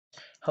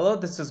Hello,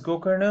 this is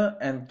Gokarna,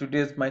 and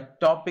today's my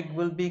topic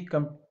will be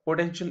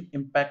potential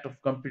impact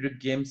of computer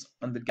games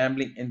on the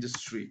gambling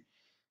industry.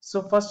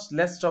 So first,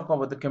 let's talk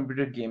about the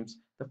computer games.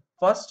 The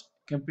first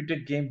computer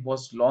game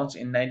was launched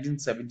in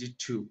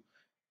 1972.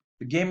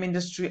 The game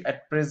industry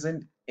at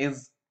present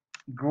is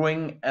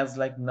growing as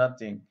like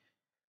nothing.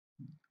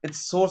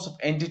 It's source of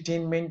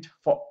entertainment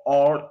for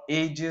all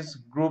ages,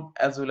 group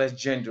as well as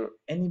gender.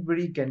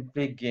 Anybody can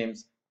play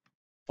games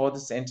for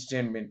this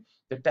entertainment.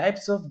 The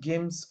types of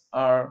games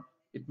are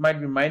it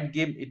might be mind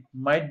game, it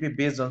might be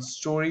based on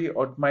story,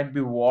 or it might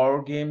be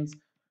war games.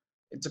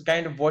 It's a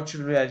kind of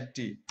virtual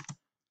reality.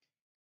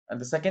 And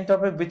the second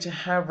topic which I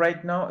have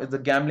right now is the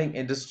gambling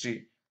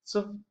industry.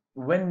 So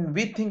when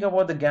we think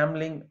about the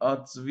gambling,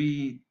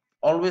 we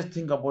always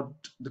think about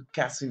the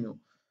casino.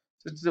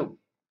 So it's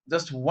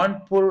just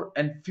one pull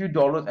and few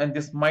dollars, and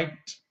this might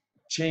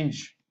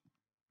change,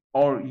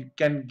 or you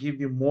can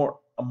give you more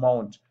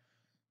amount.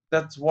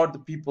 That's what the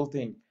people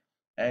think.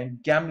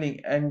 And gambling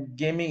and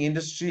gaming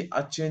industry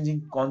are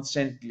changing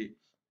constantly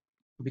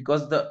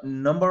because the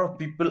number of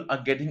people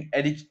are getting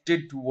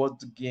addicted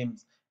towards the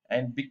games,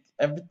 and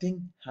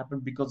everything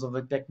happened because of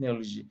the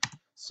technology.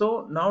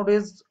 So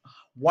nowadays,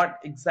 what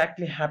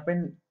exactly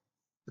happened,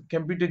 the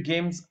computer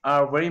games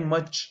are very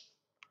much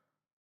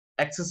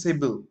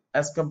accessible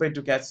as compared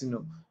to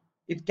casino.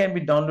 It can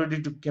be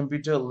downloaded to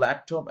computer,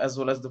 laptop, as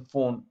well as the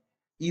phone,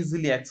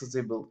 easily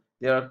accessible.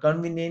 They are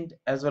convenient,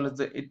 as well as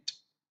it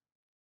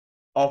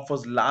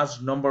offers large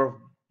number of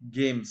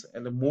games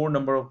and a more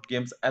number of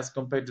games as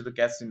compared to the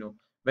casino.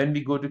 When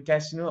we go to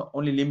casino,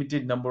 only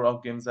limited number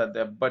of games are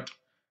there, but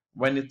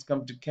when it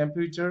comes to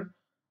computer,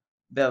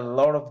 there are a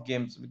lot of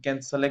games. We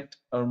can select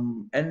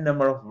n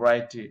number of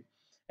variety,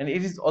 and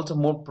it is also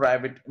more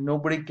private.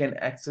 Nobody can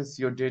access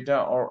your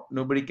data, or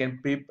nobody can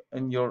peep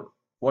in your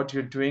what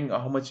you're doing or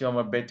how much you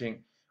are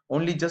betting.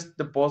 Only just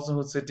the person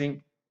who's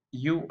sitting,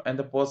 you and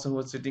the person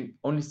who's sitting,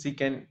 only see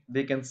can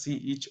they can see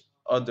each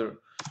other.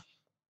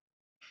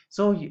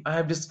 So I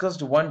have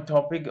discussed one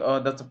topic,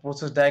 that's a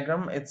process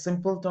diagram. It's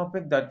simple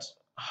topic that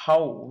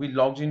how we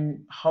log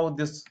in, how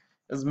this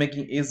is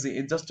making easy.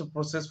 It's just a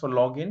process for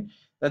login.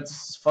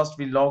 That's first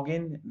we log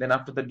in, then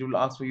after that it will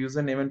ask for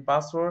username and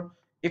password.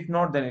 If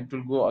not, then it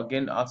will go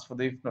again ask for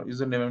the if not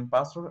username and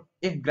password.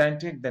 If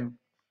granted, then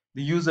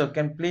the user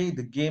can play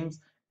the games,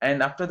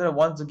 and after that,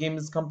 once the game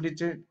is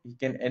completed, he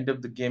can end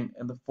up the game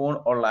in the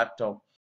phone or laptop.